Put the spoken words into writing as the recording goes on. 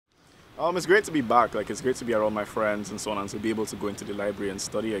It's great to be back. Like, it's great to be around my friends and so on, and to be able to go into the library and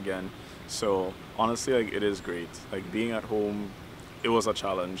study again. So honestly, like, it is great. Like, being at home, it was a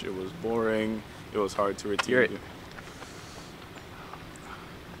challenge. It was boring. It was hard to retain. You're...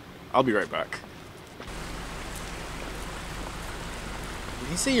 I'll be right back. Did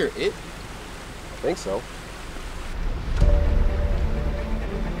he say you're it? I think so.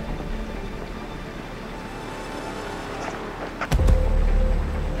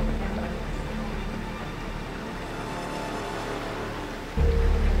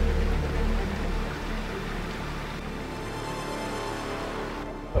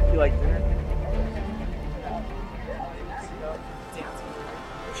 Hope you like dinner.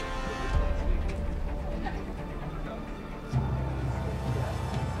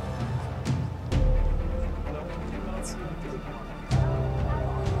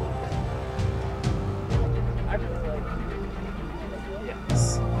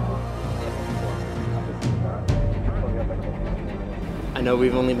 I know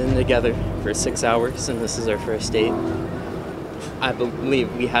we've only been together for 6 hours and this is our first date. I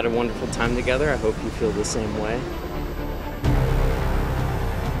believe we had a wonderful time together. I hope you feel the same way.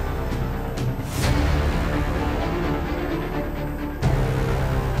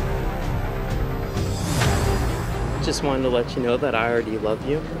 Just wanted to let you know that I already love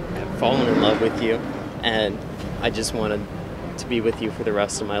you. I've fallen in love with you and I just wanted to be with you for the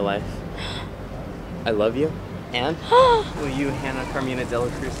rest of my life. I love you. And will you, Hannah Carmina Dela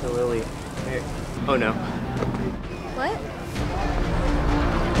Cruz Halili? Oh no. What?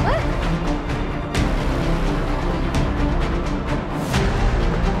 What?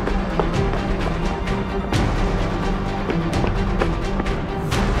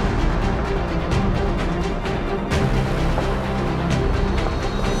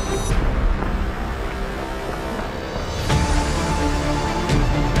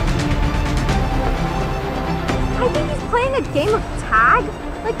 I think he's playing a game of tag.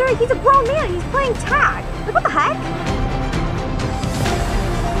 Like, he's a grown man, he's playing tag. Like, what the heck?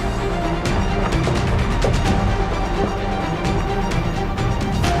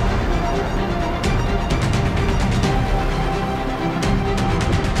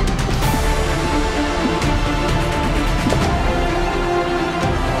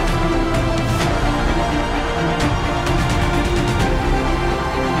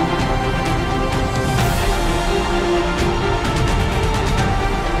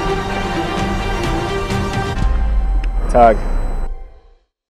 Tag.